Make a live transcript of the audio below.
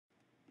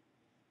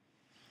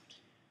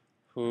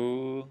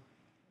Who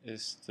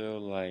is still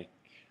like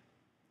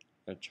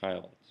a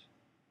child?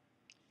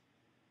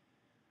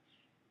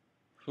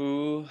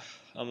 Who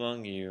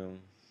among you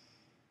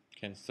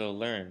can still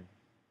learn,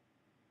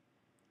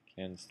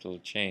 can still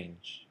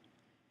change,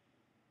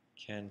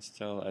 can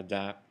still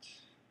adapt,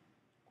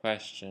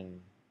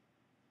 question,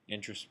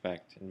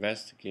 introspect,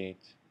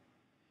 investigate,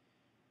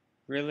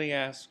 really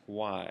ask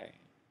why,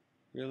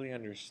 really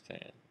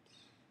understand?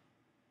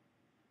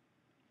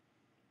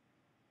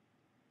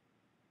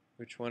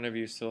 Which one of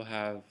you still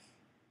have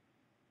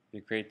the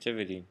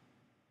creativity,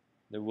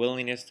 the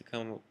willingness to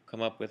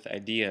come up with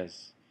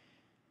ideas,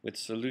 with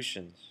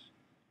solutions,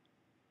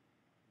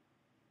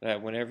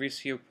 that whenever you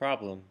see a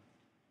problem,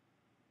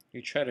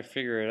 you try to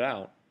figure it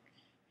out,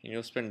 and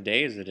you'll spend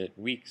days at it,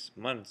 weeks,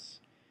 months,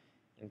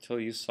 until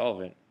you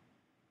solve it?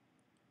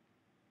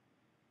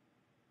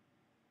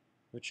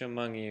 Which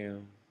among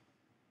you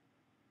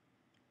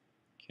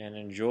can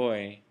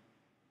enjoy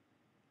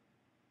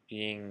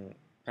being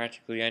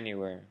practically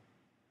anywhere,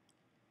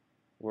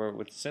 where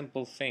with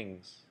simple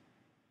things,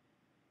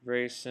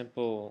 very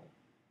simple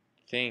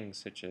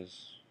things such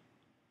as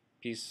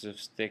pieces of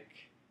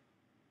stick,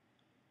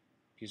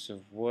 piece of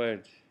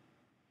wood,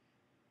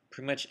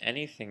 pretty much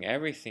anything,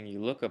 everything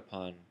you look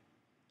upon,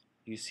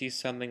 you see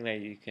something that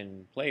you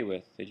can play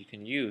with, that you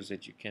can use,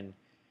 that you can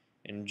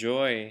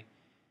enjoy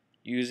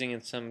using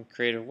in some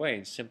creative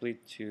way, simply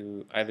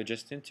to either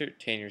just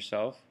entertain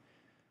yourself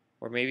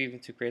or maybe even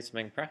to create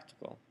something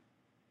practical,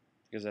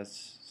 because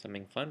that's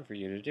something fun for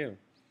you to do.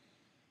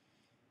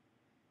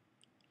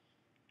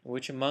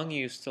 Which among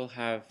you still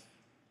have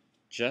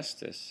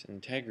justice,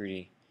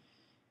 integrity,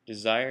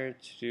 desire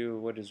to do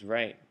what is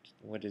right,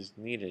 what is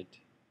needed,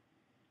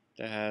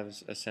 that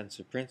has a sense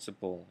of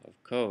principle, of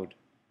code,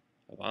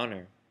 of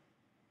honor?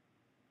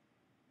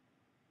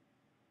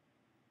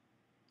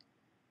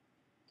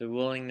 The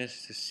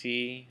willingness to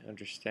see,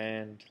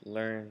 understand,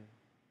 learn,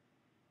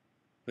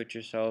 put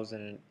yourselves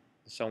in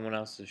someone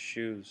else's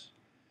shoes,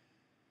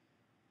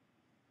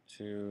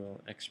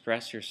 to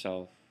express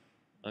yourself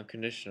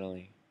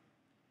unconditionally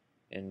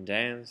in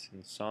dance,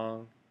 in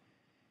song,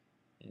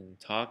 in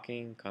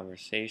talking,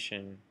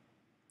 conversation,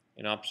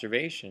 in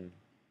observation,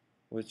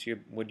 what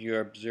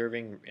you're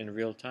observing in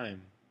real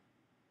time,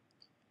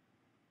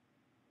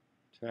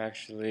 to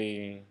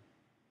actually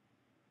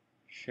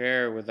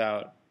share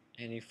without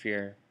any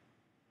fear,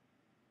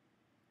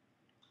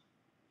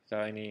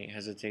 without any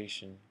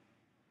hesitation,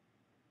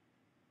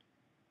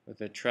 with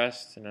a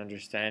trust and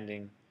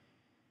understanding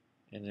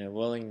and a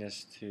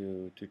willingness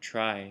to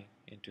try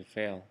and to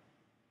fail,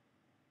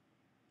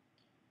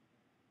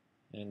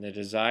 and the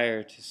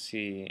desire to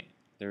see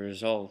the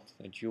result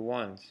that you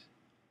want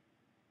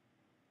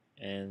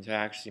and to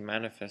actually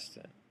manifest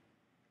it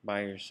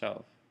by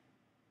yourself.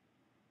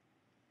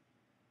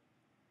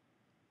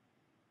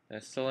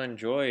 That still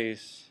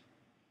enjoys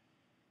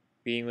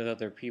being with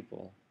other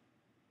people,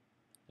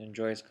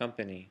 enjoys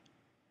company,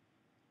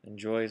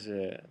 enjoys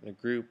the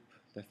group,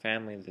 the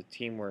family, the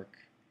teamwork,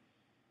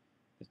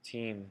 the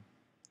team,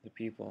 the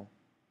people,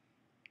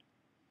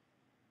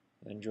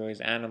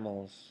 enjoys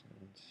animals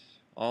and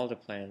all the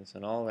plants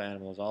and all the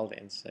animals, all the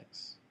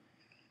insects,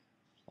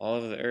 all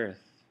of the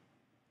earth,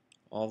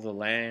 all the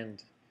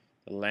land,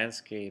 the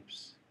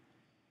landscapes,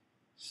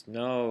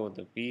 snow,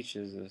 the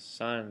beaches, the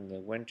sun, the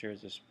winter,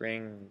 the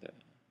spring, the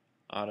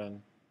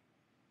autumn.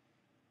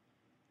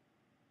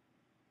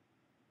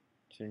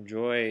 To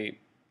enjoy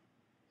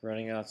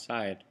running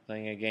outside,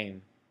 playing a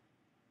game,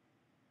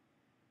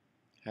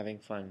 having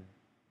fun.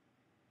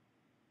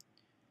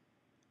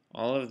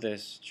 All of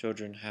this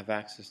children have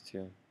access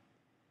to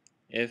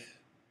if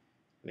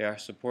they are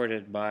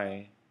supported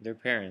by their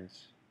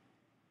parents,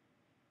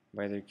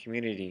 by their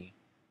community,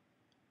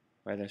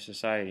 by their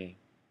society.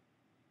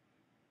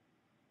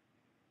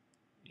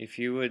 If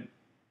you would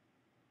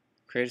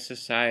create a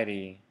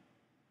society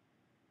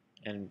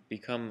and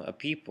become a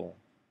people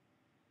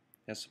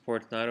that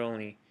supports not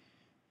only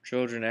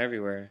children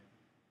everywhere,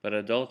 but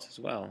adults as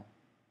well,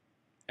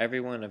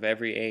 everyone of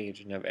every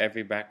age and of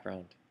every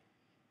background.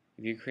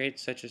 If you create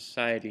such a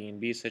society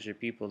and be such a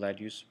people that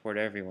you support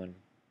everyone,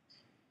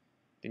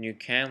 then you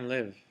can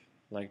live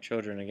like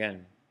children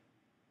again.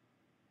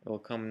 It will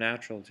come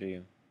natural to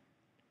you.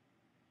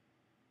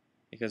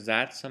 Because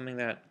that's something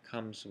that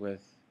comes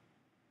with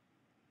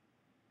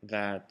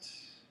that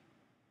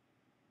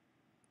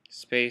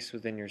space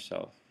within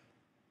yourself,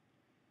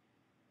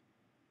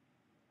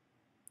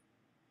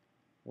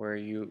 where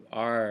you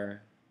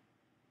are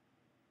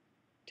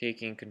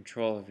taking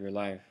control of your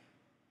life.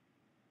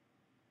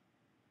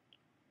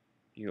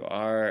 You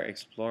are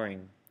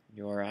exploring,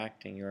 you are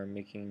acting, you are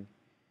making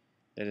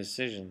the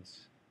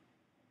decisions.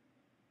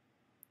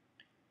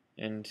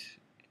 And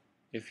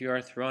if you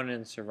are thrown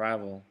in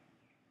survival,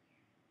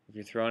 if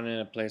you're thrown in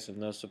a place of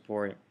no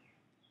support,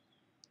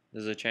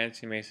 there's a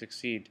chance you may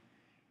succeed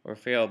or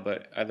fail,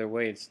 but either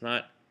way, it's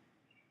not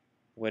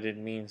what it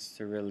means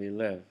to really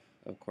live,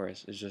 of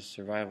course. It's just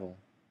survival.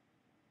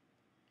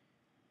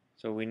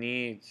 So we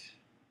need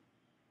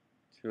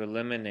to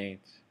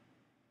eliminate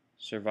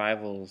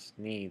survival's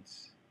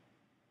needs.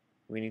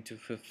 We need to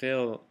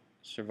fulfill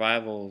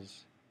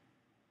survival's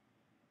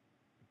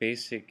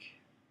basic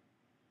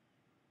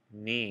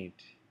need.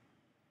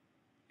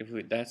 If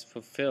that's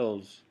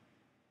fulfilled,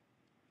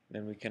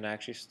 then we can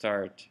actually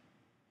start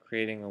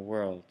creating a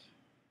world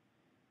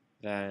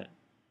that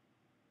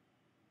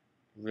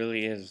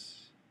really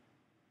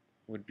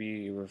would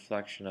be a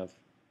reflection of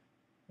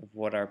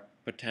what our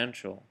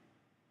potential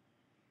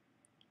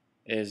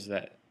is,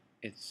 that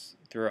it's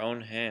through our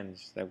own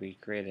hands that we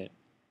create it.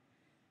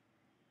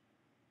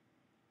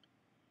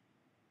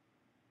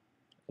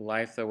 A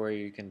life that where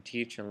you can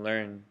teach and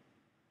learn,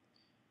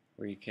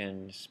 where you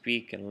can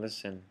speak and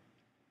listen,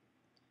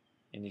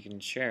 and you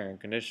can share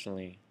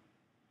unconditionally.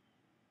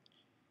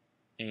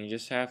 And you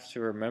just have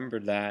to remember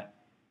that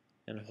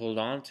and hold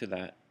on to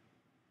that.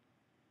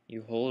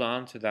 You hold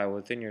on to that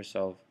within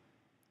yourself.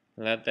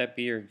 And let that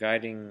be your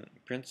guiding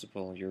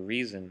principle, your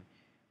reason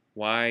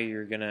why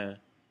you're going to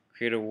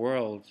create a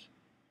world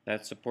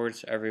that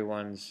supports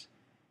everyone's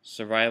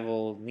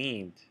survival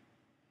need.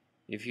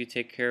 If you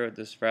take care of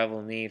the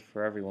survival need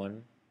for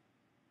everyone,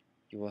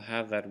 you will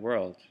have that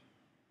world.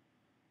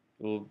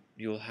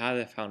 You'll have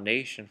the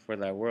foundation for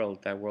that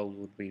world. That world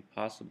would be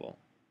possible.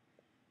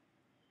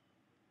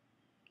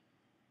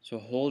 So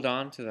hold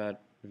on to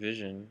that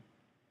vision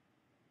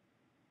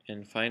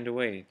and find a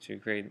way to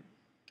create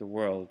the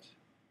world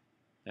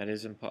that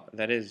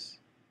is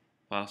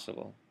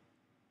possible.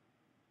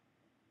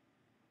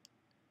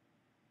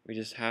 We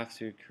just have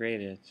to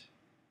create it.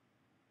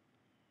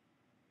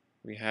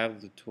 We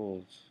have the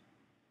tools.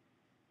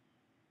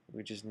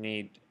 We just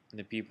need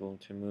the people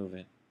to move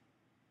it,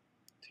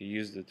 to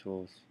use the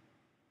tools.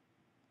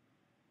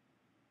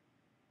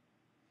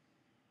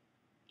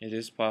 It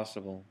is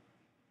possible.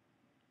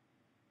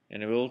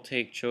 And it will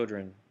take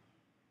children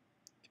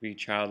to be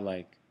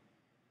childlike.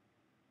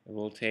 It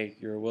will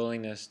take your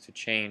willingness to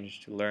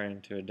change, to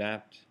learn, to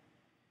adapt,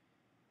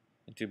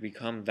 and to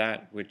become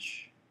that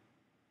which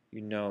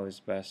you know is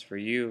best for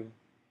you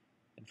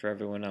and for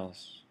everyone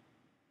else.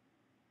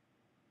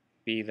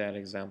 Be that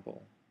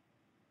example.